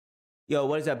Yo,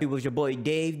 what is up, people? It's your boy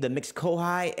Dave, the Mixed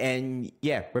Kohai, and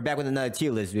yeah, we're back with another tier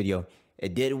list video.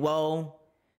 It did well,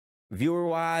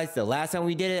 viewer-wise. The last time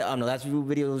we did it, the last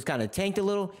video was kind of tanked a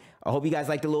little. I hope you guys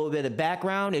liked a little bit of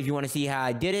background. If you want to see how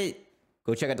I did it,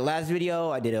 go check out the last video.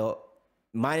 I did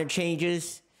minor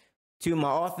changes to my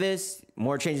office,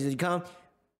 more changes to come.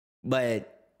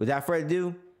 But without further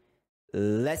ado,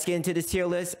 let's get into this tier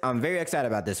list. I'm very excited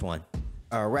about this one.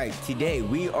 All right, today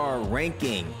we are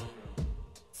ranking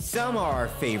some of our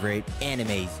favorite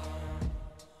animes,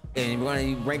 and we're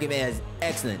going to rank them as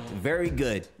excellent, very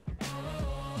good,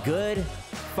 good,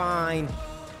 fine,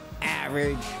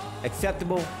 average,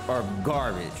 acceptable, or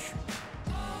garbage.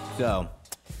 So,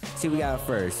 see what we got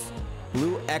first.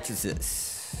 Blue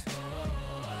Exorcist.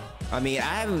 I mean,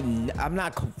 I'm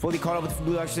not fully caught up with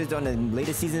Blue Exorcist on the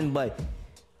latest season, but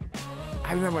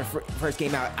I remember when it first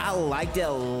came out, I liked it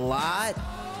a lot.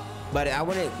 But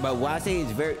But what I say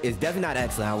is it's definitely not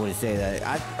excellent. I wouldn't say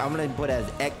that. I'm gonna put it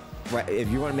as right. If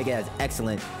you want to make it as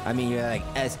excellent, I mean you're like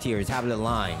S tier, top of the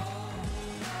line.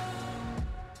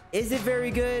 Is it very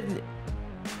good?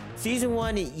 Season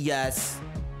 1, yes,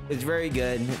 it's very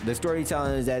good. The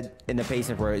storytelling is that, and the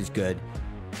pacing for it is good.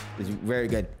 It's very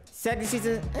good. Second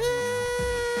season,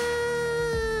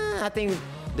 I think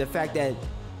the fact that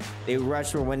they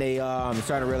rushed for when they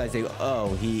started to realize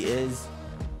he is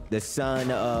the son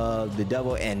of the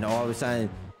devil, and all of a sudden,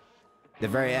 the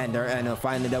very end, they're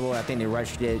finding the devil. I think they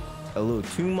rushed it a little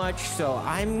too much, so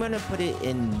I'm gonna put it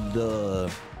in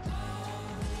the.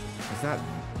 It's not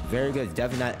very good. It's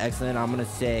definitely not excellent. I'm gonna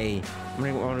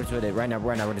put it right now.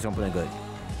 We're just gonna put it good.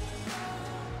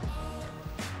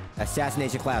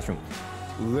 Assassination Classroom.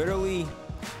 Literally,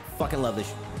 fucking love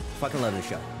this. Fucking love this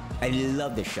show. I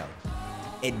love this show.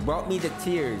 It brought me to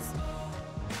tears.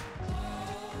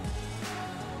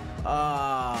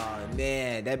 Oh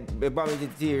man, it brought me to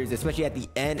tears, especially at the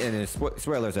end. And the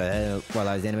spoilers ahead while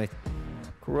I was anime.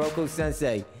 Kuroko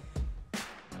Sensei,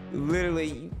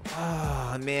 literally,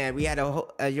 oh man, we had to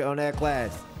as your own that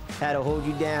class had to hold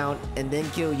you down and then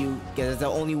kill you because it's the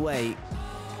only way.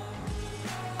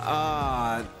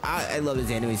 I love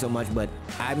this anime so much, but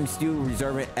I'm still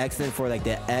reserving excellent for like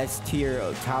the S tier,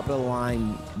 top of the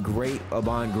line, great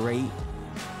upon great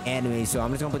anime. So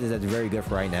I'm just gonna put this as very good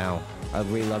for right now. I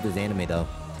really love this anime though.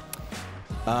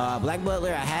 Black Butler,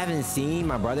 I haven't seen.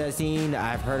 My brother has seen.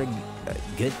 I've heard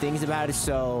good things about it.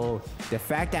 So the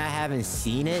fact that I haven't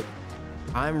seen it,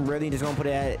 I'm really just gonna put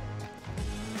it at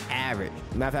average.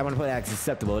 Matter of fact, I'm gonna put it as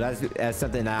acceptable. That's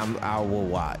something that I will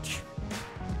watch.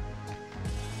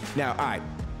 Now, all right.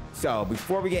 So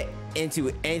before we get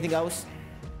into anything else,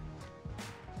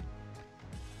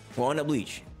 we're on the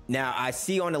Bleach. Now I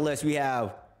see on the list we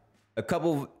have a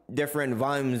couple different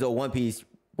volumes of One Piece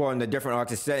on the different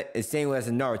arcs. It's same as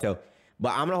in Naruto,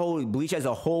 but I'm gonna hold Bleach as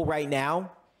a whole right now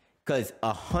because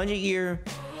 100-year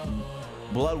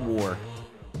blood war.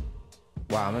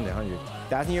 Wow, I'm in the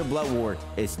 1,000-year blood war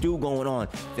is still going on.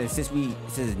 And since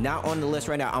it's not on the list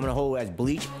right now, I'm gonna hold it as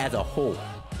Bleach as a whole.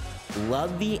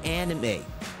 Love the anime.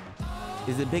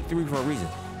 It's a big 3 for a reason.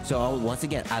 So once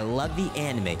again, I love the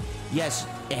anime. Yes,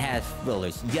 it has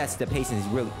fillers. Yes, the pacing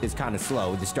is kind of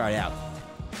slow to start out.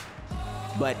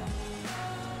 But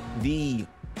the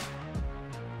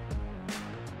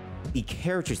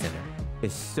character center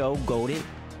is so goated.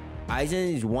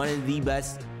 Aizen is one of the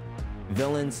best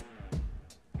villains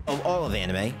of all of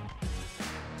anime.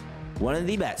 One of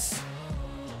the best.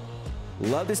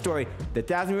 Love the story. The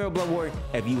 1,000-year blood war.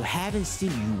 If you haven't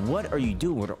seen it, what are you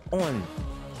doing? We're on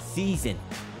season,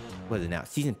 what is it now?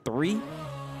 Season 3?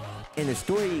 And the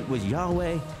story was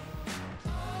Yahweh,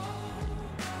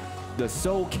 the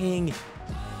Soul King.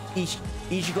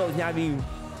 Ichigo is now being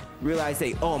realized,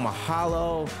 say, oh, I'm a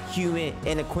hollow human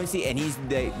and a Quincy, and he's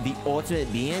the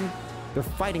ultimate being. They're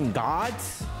fighting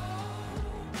gods.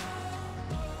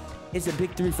 It's a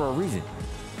big 3 for a reason.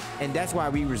 And that's why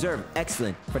we reserve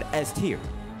excellent for the S tier.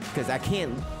 Because I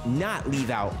can't not leave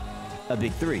out a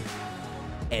big 3.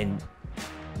 And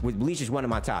with Bleach is one of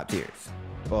my top tiers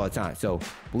all the time. So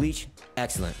Bleach,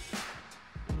 excellent.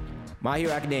 My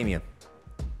Hero Academia.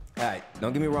 All right,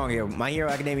 don't get me wrong here. My Hero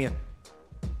Academia.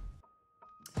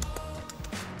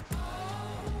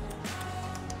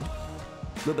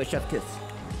 A little bit chef kiss.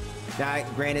 Now,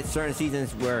 granted, certain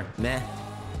seasons were meh,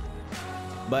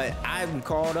 but I'm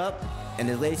caught up. And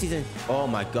this latest season, oh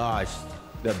my gosh,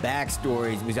 the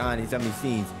backstories behind some of these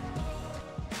scenes.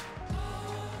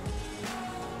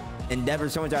 Endeavor,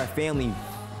 someone's our family.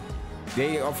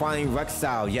 They are finally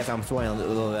reconciled. Yes, I'm spoiling a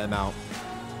little amount.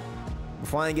 We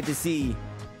finally get to see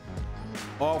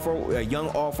young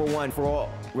all for one for all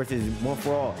versus one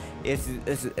for all. It's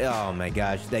oh my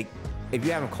gosh, like if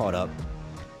you haven't caught up,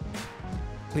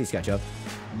 please catch up.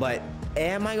 But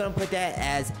am I gonna put that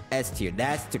as S tier?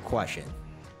 That's the question.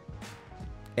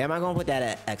 Am I gonna put that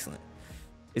at excellent?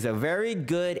 It's a very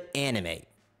good anime.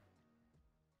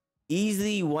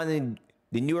 Easily one of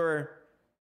the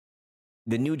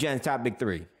new gen's top big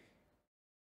three.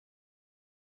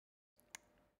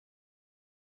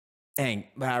 Dang,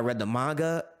 but I read the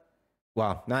manga.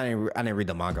 Well, I didn't read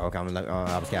the manga. Okay,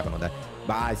 I was capping on that.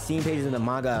 But I've seen pages in the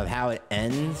manga of how it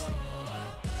ends.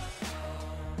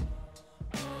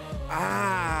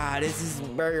 This is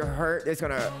very hurt. This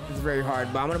is very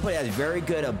hard. But I'm gonna put it as very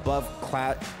good above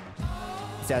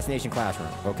Assassination Classroom.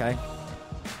 Okay,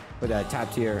 put that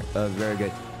top tier of very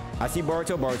good. I see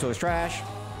Boruto. Boruto is trash.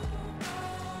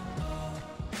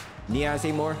 Neon,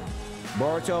 say more.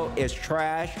 Boruto is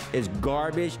trash. It's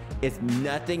garbage. It's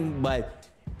nothing but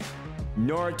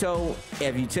Naruto.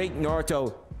 If you take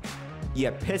Naruto,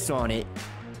 you piss on it,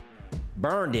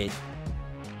 burned it,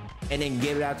 and then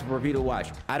give it out for people to watch.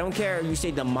 I don't care if you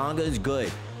say the manga is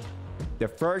good. The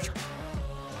first,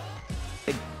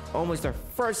 almost the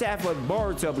first half of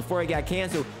Boruto before it got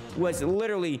canceled was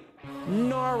literally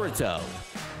Naruto.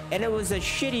 And it was a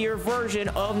shittier version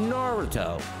of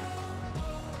Naruto.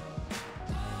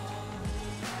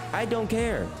 I don't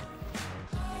care.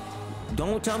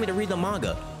 Don't tell me to read the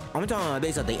manga. I'm talking about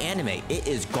based on the anime. It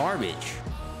is garbage.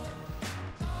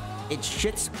 It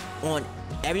shits on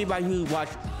everybody who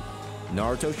watched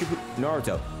Naruto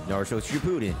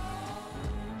Shippuden.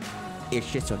 It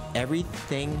shits on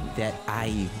everything that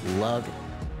I love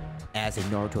as a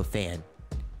Naruto fan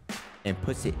and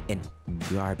puts it in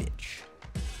garbage.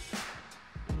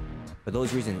 For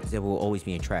those reasons, it will always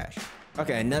be in trash.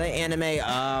 Okay, another anime.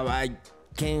 I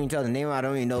can't even tell the name. I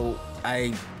don't even know.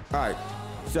 Alright,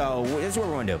 so this is what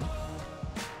we're gonna do.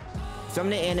 Some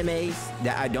of the animes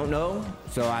that I don't know,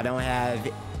 so I don't have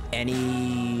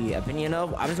any opinion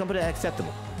of, I'm just gonna put it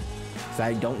acceptable, so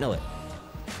I don't know it.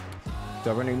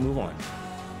 So we're gonna move on.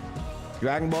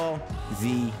 Dragon Ball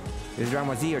Z. Is it Dragon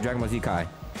Ball Z or Dragon Ball Z Kai?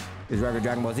 Is it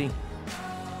Dragon Ball Z?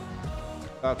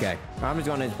 Okay, I'm just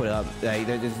gonna put it up.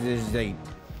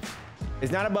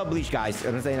 It's not about Bleach, guys.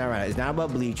 I'm saying that right. It's not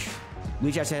about Bleach.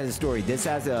 Bleach actually has a story. This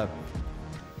has a,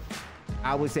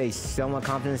 I would say, somewhat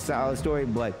confident style story,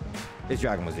 but it's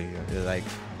Dragon Ball Z. It's like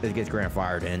it gets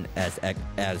grandfathered in as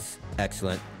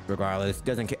excellent, regardless.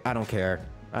 I don't care.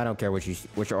 I don't care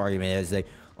what your argument is. Like,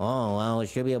 oh well, it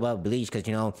should be about Bleach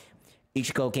because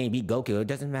Ichigo can't beat Goku. It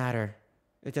doesn't matter.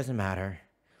 It doesn't matter.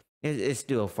 It's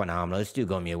still phenomenal. It's still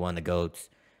gonna be one of the GOATs.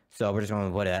 So we're just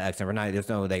gonna put it at excellent. There's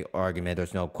no argument.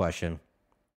 There's no question.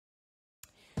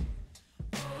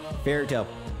 Fairy Tail.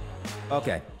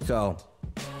 Okay, so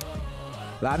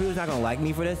a lot of people's not gonna like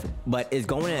me for this, but it's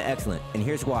going in excellent, and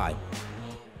here's why.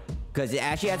 Because it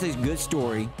actually has a good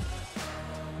story,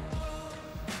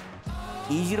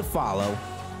 easy to follow,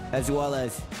 as well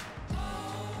as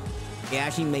it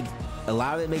actually makes a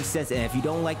lot of it makes sense. And if you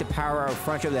don't like the power of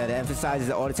friendship that it emphasizes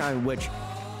all the time, which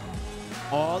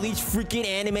all these freaking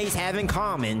animes have in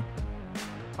common,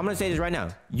 I'm gonna say this right now: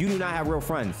 you do not have real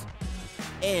friends,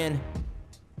 and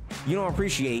you don't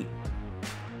appreciate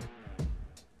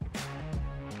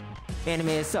anime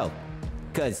itself.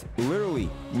 Because literally,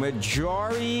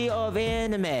 majority of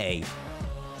anime,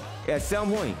 at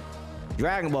some point,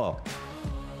 Dragon Ball.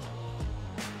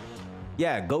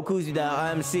 Yeah, Goku's the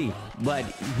MC, but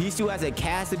he still has a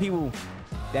cast of people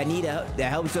that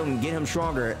helps him get him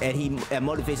stronger, and that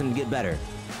motivates him to get better.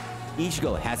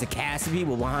 Ichigo has a cast of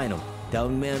people behind him to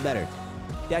help him get better.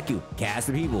 Deku, cast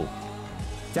of people.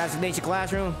 Assassination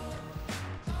Classroom,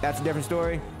 that's a different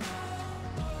story.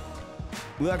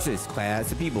 Luxus,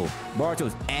 class of people.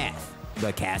 Boruto's ass,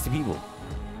 but cast of people.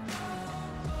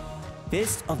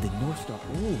 Fist of the North Star.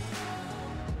 Ooh.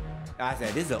 I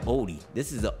said, this is an oldie.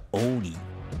 This is an oldie,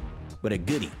 but a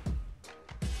goodie.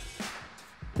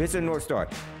 Fist of the North Star.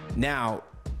 Now,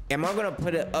 am I gonna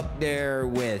put it up there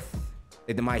with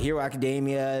the My Hero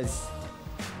Academias,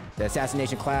 the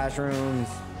Assassination Classrooms,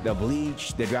 the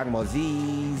Bleach, the Dragon Ball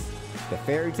Zs, the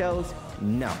Fairy Tales?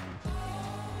 No.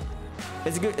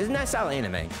 It's a nice style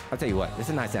anime. I'll tell you what, it's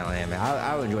a nice style anime.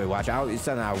 I'll enjoy watching. It's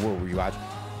something I will rewatch.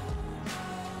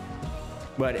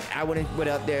 But I wouldn't put it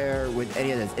up there with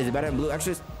any of this. Is it better than Blue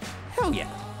Extras? Hell yeah.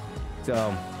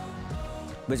 So,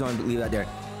 we just want to leave it out there.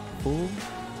 Full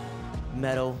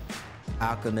Metal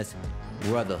Alchemist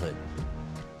Brotherhood.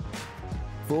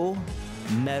 Full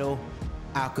Metal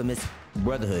Alchemist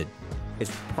Brotherhood.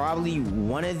 It's probably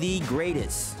one of the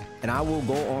greatest, and I will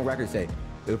go on record say,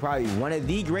 it's probably one of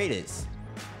the greatest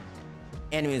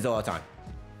animes of all time.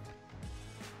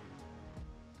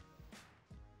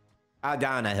 I'll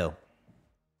die on that hill.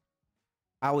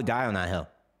 I would die on that hill.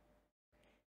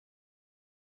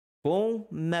 Full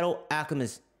Metal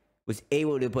Alchemist was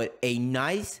able to put a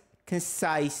nice,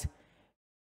 concise,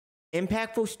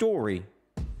 impactful story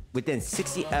within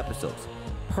 60 episodes.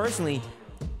 Personally,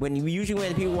 when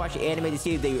people watch anime to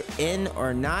see if they were in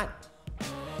or not,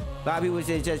 a lot of people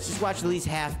say just watch at least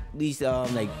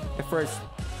like the first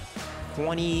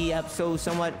 20 episodes,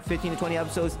 somewhat 15 to 20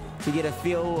 episodes to get a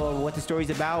feel of what the story's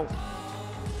about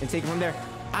and take it from there.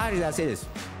 I just gotta say this: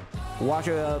 watch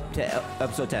it up to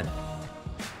episode 10.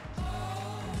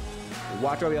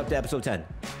 Watch all the way up to episode 10.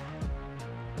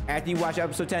 After you watch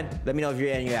episode 10, let me know if you're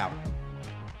in or you're out.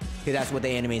 Because that's what the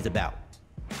anime is about.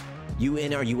 You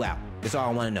in or you out. That's all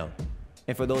I want to know.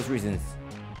 And for those reasons,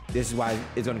 this is why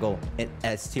it's going to go in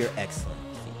S tier excellent.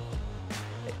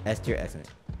 S tier excellent.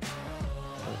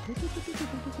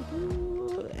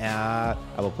 I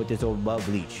will put this over above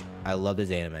Bleach. I love this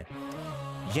anime.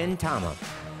 Gintama.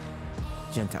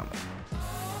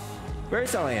 Very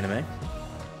solid anime.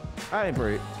 I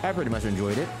pretty much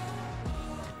enjoyed it.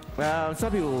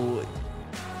 Some people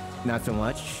not so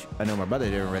much. I know my brother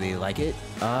didn't really like it.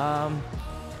 I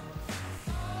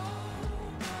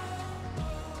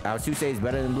would say it's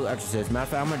better than Blue Exorcist. Matter of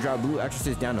fact, I'm gonna drop Blue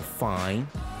Exorcist down to fine,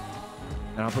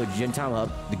 and I'll put Gintama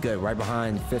up the good, right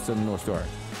behind Fist of the North Star.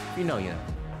 You know, you know.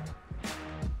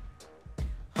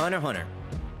 Hunter x Hunter.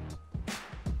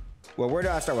 Well, where do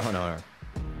I start with Hunter x Hunter?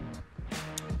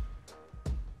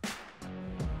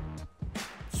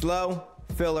 Slow,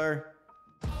 filler,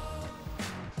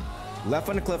 left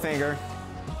on the cliffhanger,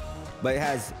 but it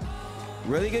has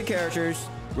really good characters,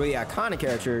 really iconic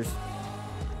characters,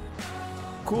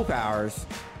 cool powers,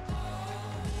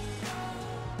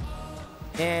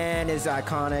 and it's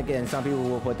iconic, and some people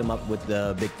will put them up with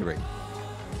the big three.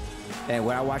 And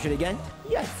would I watch it again?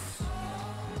 Yes.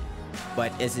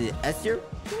 But is it S tier?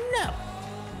 No.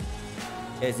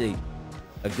 Is it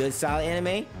a good solid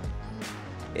anime?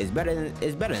 It's better than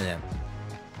them.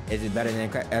 Is it better than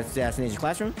Assassination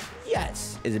Classroom?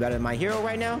 Yes. Is it better than My Hero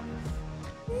right now?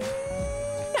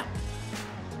 No.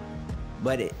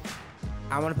 But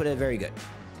I want to put it very good.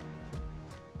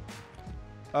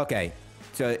 Okay.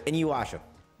 So Inuyasha.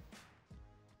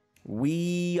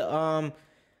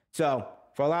 So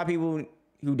for a lot of people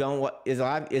who don't, it's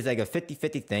like a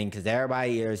 50-50 thing, because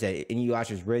everybody hears that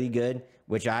Inuyasha is really good,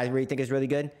 which I really think is really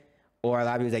good. Or a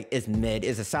lot of people like, it's mid.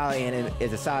 It's a solid anime.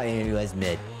 It's a solid anime. It's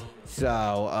mid.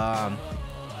 So,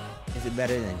 is it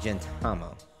better than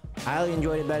Gintama? I really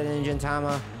enjoyed it better than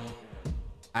Gintama.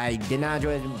 I did not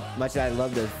enjoy it as much as I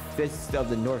loved the Fist of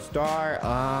the North Star.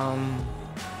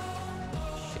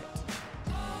 Shit.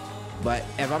 But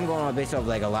if I'm going on based off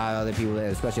like a lot of other people,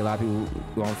 especially a lot of people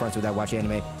who are on fronts with that watch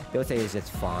anime, they'll say it's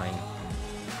just fine.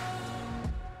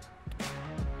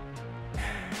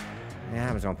 Yeah,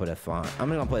 I'm just gonna put it fine. I'm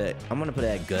gonna put it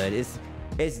at good.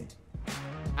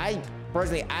 I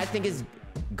personally think it's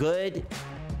good,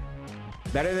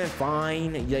 better than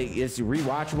fine. Like, it's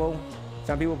rewatchable.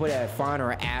 Some people put it at fine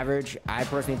or average. I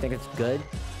personally think it's good.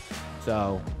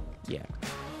 So, yeah.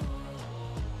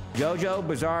 JoJo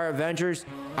Bizarre Adventures.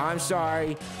 I'm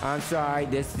sorry.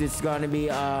 This is gonna be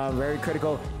very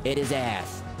critical. It is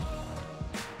ass.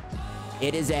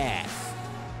 It is ass.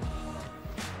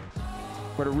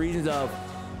 For the reasons of,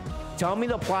 tell me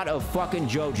the plot of fucking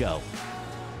JoJo.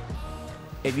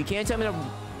 If you can't tell me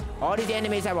all these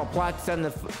animes have a plot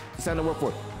to work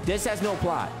for. This has no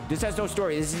plot. This has no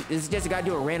story. This is just a guy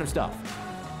doing random stuff.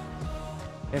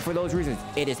 And for those reasons,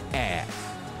 it is ass.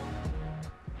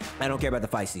 I don't care about the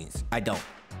fight scenes. I don't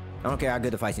care how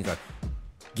good the fight scenes are.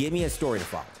 Give me a story to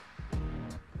follow.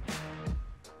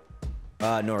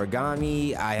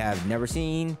 Noragami, I have never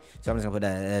seen, so I'm just gonna put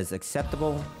that as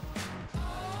acceptable.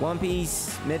 One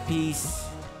Piece, mid-piece.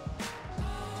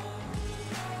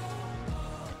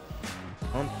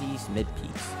 One Piece,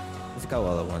 mid-piece. Let's go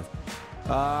other ones.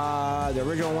 The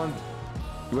original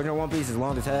One Piece is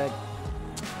long as heck.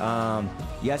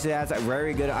 Yes, it has a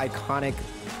very good iconic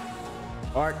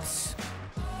arcs.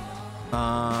 Do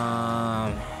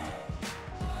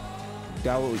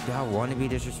I want to be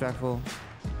disrespectful?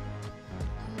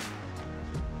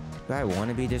 Do I want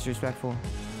to be disrespectful?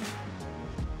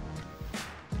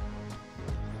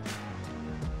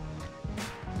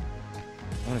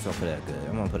 I'm gonna put that good.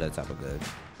 I'm gonna put that top of good.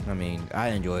 I mean, I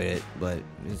enjoyed it, but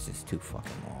it's just too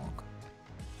fucking long.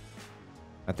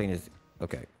 I think it's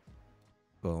okay.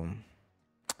 Boom.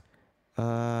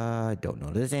 I don't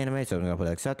know this anime, so I'm gonna put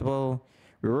acceptable.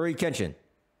 Rurouni Kenshin.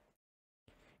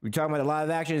 We're talking about the live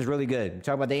action is really good. We're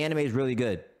talking about the anime is really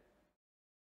good.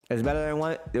 It's better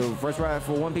than the first ride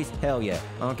for One Piece. Hell yeah!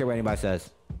 I don't care what anybody says.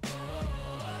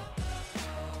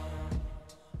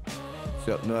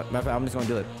 So, no, matter of fact, I'm just gonna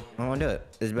do it. I'm gonna do it.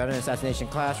 It's better than Assassination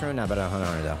Classroom, not better than Hunter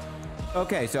x Hunter though.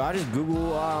 Okay, so I just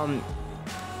Google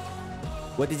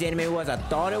what this anime was. I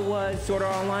thought it was Sword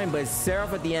Art Online, but it's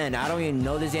Seraph at the end. I don't even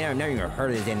know this anime. I've never even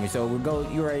heard of this anime. So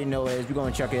you already know it is. We're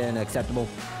gonna check it in acceptable.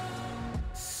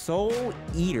 Soul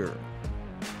Eater.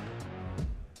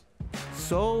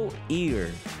 Soul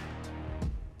Eater.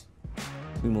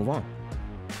 We move on.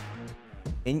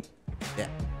 And yeah.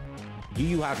 Yu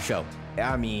Yu Hakusho.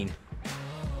 I mean,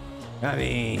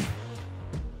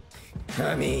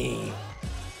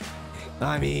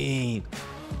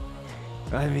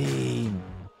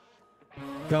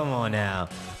 come on now.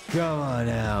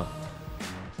 I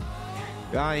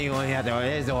don't even want to have to.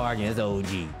 There's no argument. It's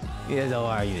OG. There's no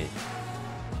argument.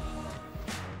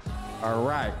 All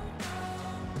right.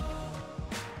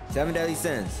 7 Deadly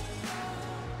Sins.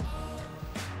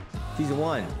 Season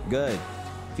 1, good.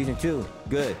 Season 2,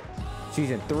 good.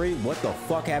 Season 3, what the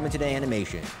fuck happened to the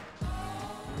animation?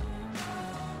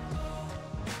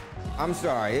 I'm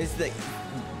sorry, it's the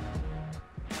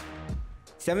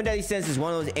 7 Deadly Sins is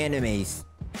one of those animes.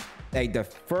 Like the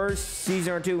first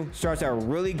season or two starts out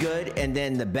really good, and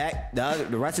then the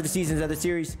rest of the seasons of the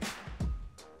series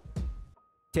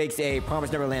takes a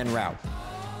Promised Neverland route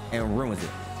and ruins it.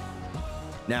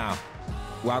 Now,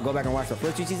 will I go back and watch the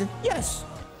first 2 seasons? Yes.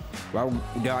 Well,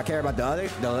 do I care about the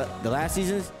last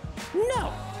seasons?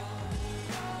 No.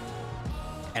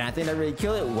 And I think they really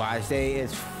kill it. Why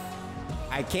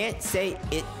I can't say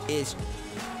it is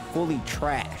fully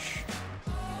trash,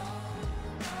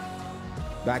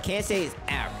 but I can't say it's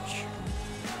average.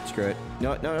 Screw it.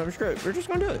 No, screw it. We're just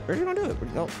gonna do it.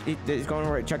 No, it's going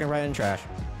right, checking right in trash.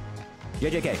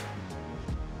 JJK.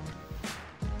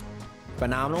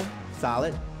 Phenomenal.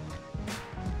 Solid.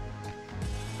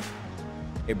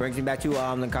 It brings me back to the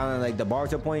kind of like the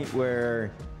Boruto point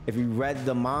where if you read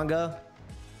the manga,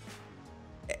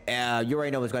 you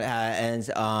already know what's going to how it ends.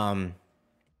 It's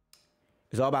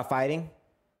all about fighting,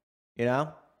 you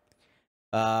know.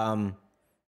 A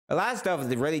lot of stuff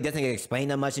really doesn't get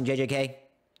explained that much in JJK.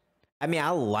 I mean, I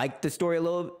like the story a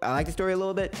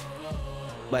little bit,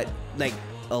 but like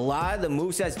a lot of the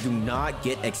movesets do not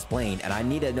get explained, and I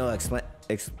need to know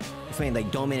explain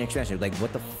like domain expansion. Like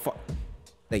what the fuck?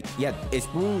 Like, yeah, it's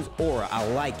Rue's aura. I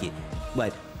like it,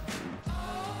 but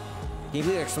can you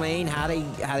please explain how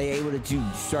they able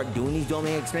to start doing these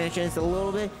domain expansions a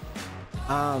little bit?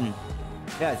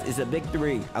 Yes, it's a big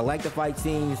 3. I like the fight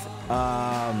scenes.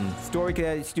 Story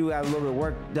could still have a little bit of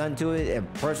work done to it,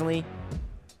 and personally,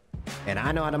 and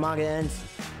I know how the manga ends,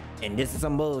 and this is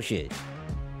some bullshit.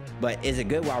 But is it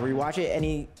good while I rewatch it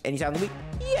any time of the week?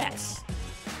 Yes.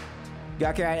 Do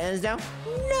I care how it ends now?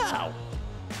 No.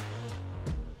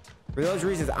 For those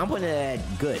reasons, I'm putting it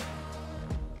at good.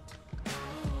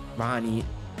 Behind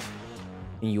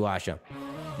Inuyasha.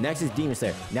 Next is Demon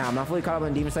Slayer. Now, I'm not fully caught up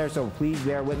on Demon Slayer, so please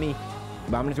bear with me.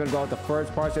 But I'm just going to go with the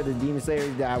first parts of the Demon Slayer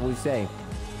that I would say.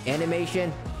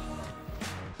 Animation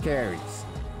carries.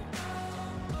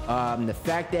 The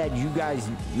fact that you guys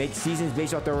make seasons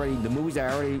based off the movies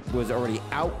that was already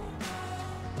out.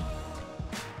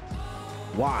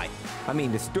 Why? I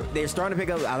mean, they're starting to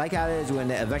pick up. I like how it is when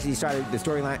they eventually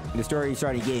the story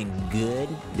started getting good.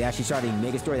 They actually started to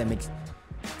make a story that makes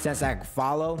sense that I can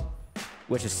follow,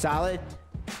 which is solid.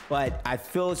 But I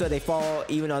feel as though they fall,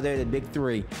 even though they're the big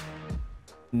 3,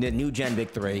 the new gen big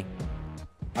 3.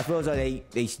 I feel as though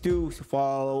they still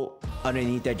fall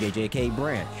underneath that JJK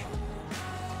branch.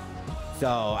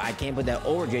 So I can't put that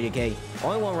over JJK.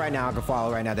 Only one right now I can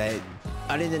follow right now that,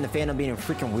 other than the fandom being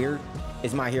freaking weird,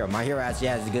 is My Hero. My Hero actually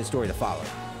has a good story to follow.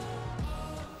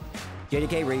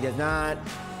 JJK really does not.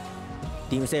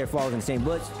 Demon Slayer falls in the same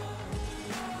books.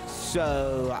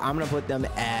 So I'm gonna put them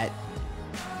at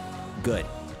good.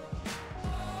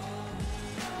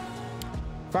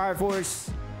 Fire Force.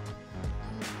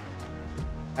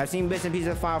 I've seen bits and pieces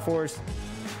of Fire Force.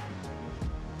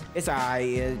 It's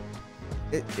alright.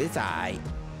 It's alright.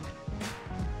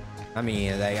 I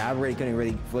mean, like, I really couldn't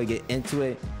really fully get into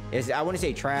it. I wouldn't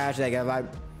say trash. Like, if I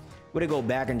were to go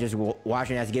back and just watch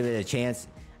it and have to give it a chance,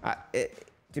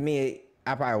 to me,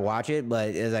 I probably watch it,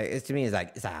 but to me,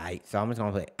 it's alright. So I'm just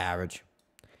gonna play average.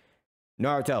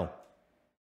 Naruto.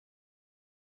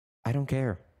 I don't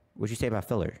care what you say about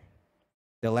filler.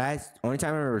 The only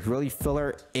time I was really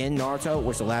filler in Naruto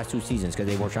was the last 2 seasons, because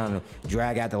they were trying to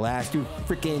drag out the last 2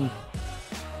 freaking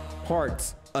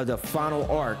parts of the final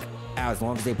arc out as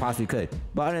long as they possibly could.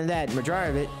 But other than that, majority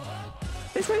of it,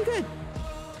 it's pretty good.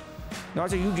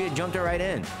 Naruto, you just jumped right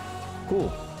in.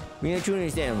 Cool. We need to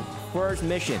understand. First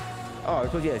mission. Oh,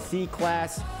 it's supposed to be a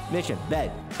C-class mission.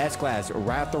 Bet. S-class,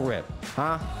 right off the rip.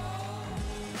 Huh?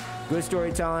 Good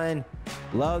storytelling.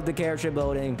 Love the character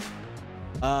building.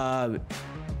 It's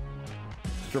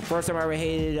the first time I ever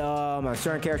hated a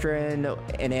certain character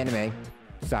in anime.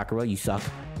 Sakura, you suck.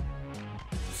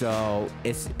 So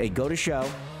it's a go to show.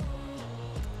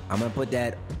 I'm gonna put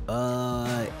that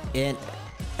in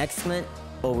excellent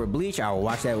over Bleach. I will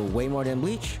watch that way more than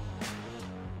Bleach.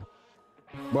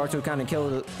 Boruto's kind of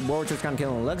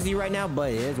killing Legacy right now,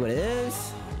 but it is what it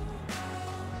is.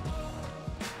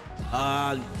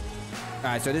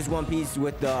 Alright, so this One Piece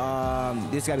with the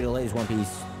this gotta be the latest One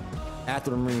Piece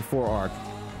after the Marine 4 arc.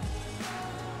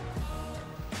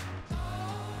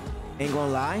 Ain't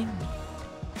gonna lie.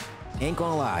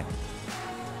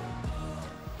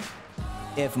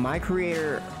 If my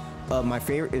creator of my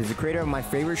favorite is the creator of my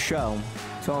favorite show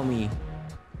told me,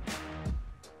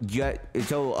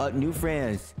 told new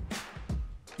friends,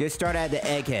 just start at the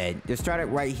egghead. Just start it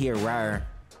right here, where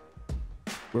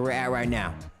we're at right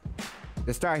now.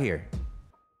 Just start here,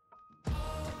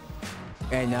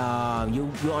 and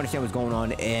you'll understand what's going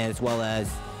on, as well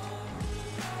as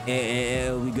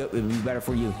it'll be good. It'll be better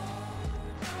for you.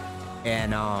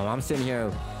 And I'm sitting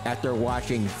here after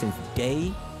watching since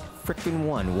day freaking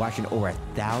one, watching over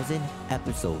 1,000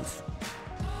 episodes.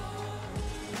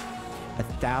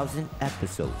 1,000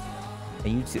 episodes.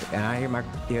 And I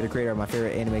hear the creator of my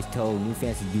favorite animes told new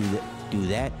fans to do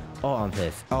that. Oh, I'm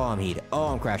pissed. Oh, I'm heated. Oh,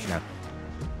 I'm crashing out.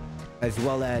 As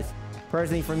well as,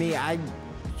 personally for me, I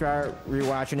start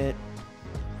rewatching it,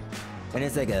 and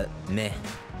it's like a meh.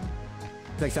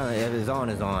 It's like something, if it's on,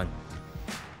 it's on.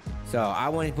 So I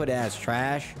wouldn't put it as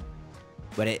trash,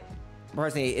 but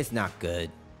personally, it's not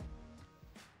good.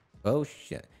 Oh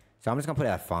shit. So I'm just gonna put it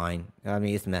at fine. I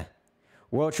mean, it's meh.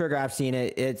 World Trigger, I've seen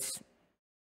it. It's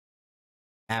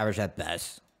average at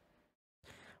best.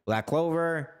 Black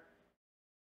Clover.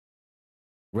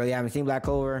 Really haven't seen Black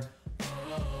Clover.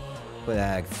 Put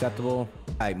that acceptable.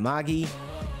 Like Magi.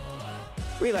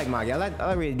 Really like Magi.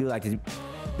 I really do like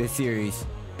this series.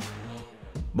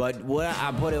 But what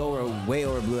I put it over way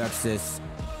over Blue Exorcist.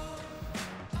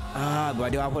 But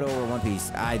do I put it over One Piece?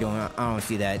 I don't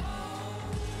see that.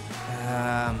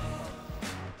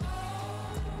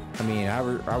 I mean, I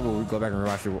will go back and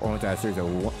watch the whole entire series of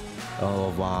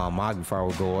Magi before I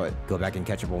would go back and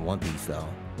catch up on One Piece, though.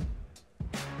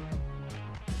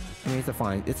 I mean,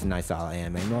 it's a nice solid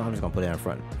anime. No, I'm just gonna put it in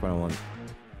front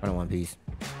of One Piece.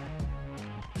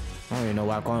 I don't even know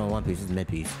why I'm calling it One Piece. It's mid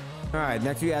piece. All right,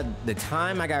 next we have the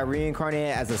time I got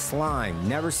reincarnated as a slime.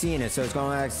 Never seen it, so it's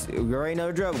going as we already know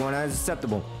the drill. Going as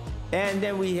acceptable. And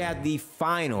then we have the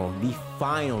final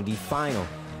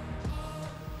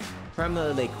creme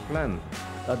de la creme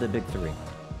of the big three.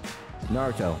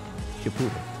 Naruto,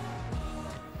 Shippuden.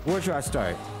 Where should I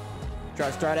start? Should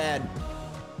I start at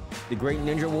the Great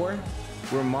Ninja War,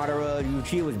 where Madara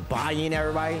Uchiha was bodying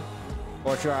everybody?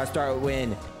 Or should I start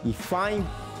when you find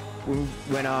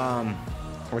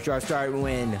or should I start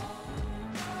when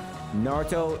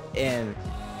Naruto and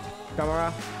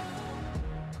Kamara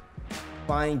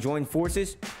join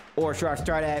forces? Or should I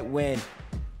start at when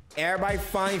everybody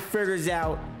finally figures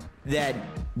out that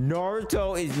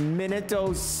Naruto is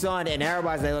Minato's son, and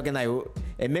everybody's like looking like,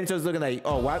 and Minato's looking like,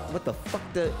 oh, what the fuck,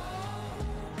 the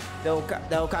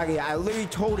Hokage? I literally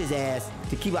told his ass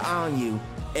to keep an eye on you,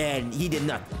 and he did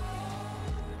nothing.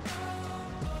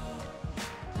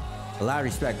 A lot of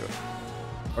respect,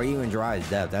 or even Jiraiya's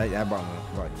death. That brought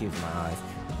tears to my eyes.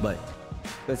 But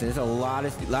listen, there's a lot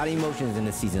of emotions in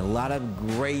this season. A lot of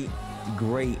great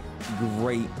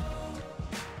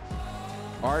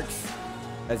arcs,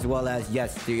 as well as,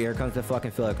 yes, here comes the fucking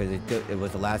filler, because it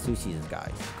was the last 2 seasons,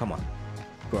 guys. Come on,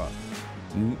 bro.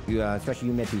 You especially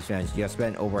you mid-piece fans, you have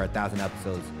spent over 1,000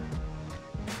 episodes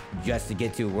just to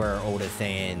get to where Oda's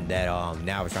saying that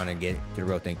now we're trying to get to the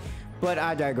real thing. But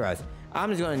I digress. I'm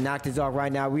just gonna knock this off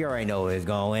right now. We already know where it's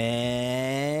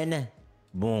going.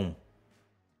 Boom.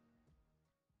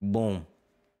 Boom.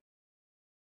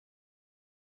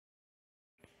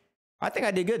 I think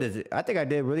I did good. I think I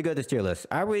did really good this tier list.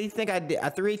 I really think I did.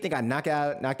 I really think I knocked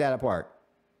that apart.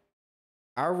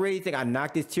 I really think I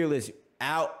knocked this tier list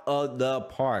out of the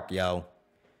park, yo.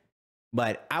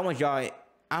 But I want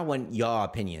y'all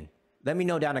opinion. Let me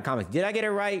know down in the comments. Did I get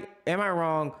it right? Am I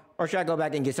wrong? Or should I go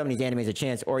back and give some of these animes a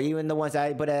chance? Or even the ones that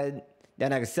I put that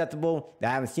are acceptable, that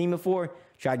I haven't seen before?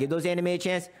 Should I give those anime a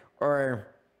chance? Or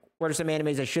what are some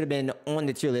animes that should have been on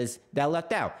the tier list that I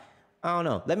left out? I don't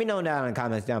know. Let me know down in the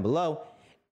comments down below.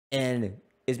 And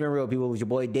it's been real, people. It was your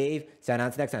boy Dave. Sign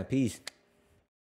on to next time. Peace.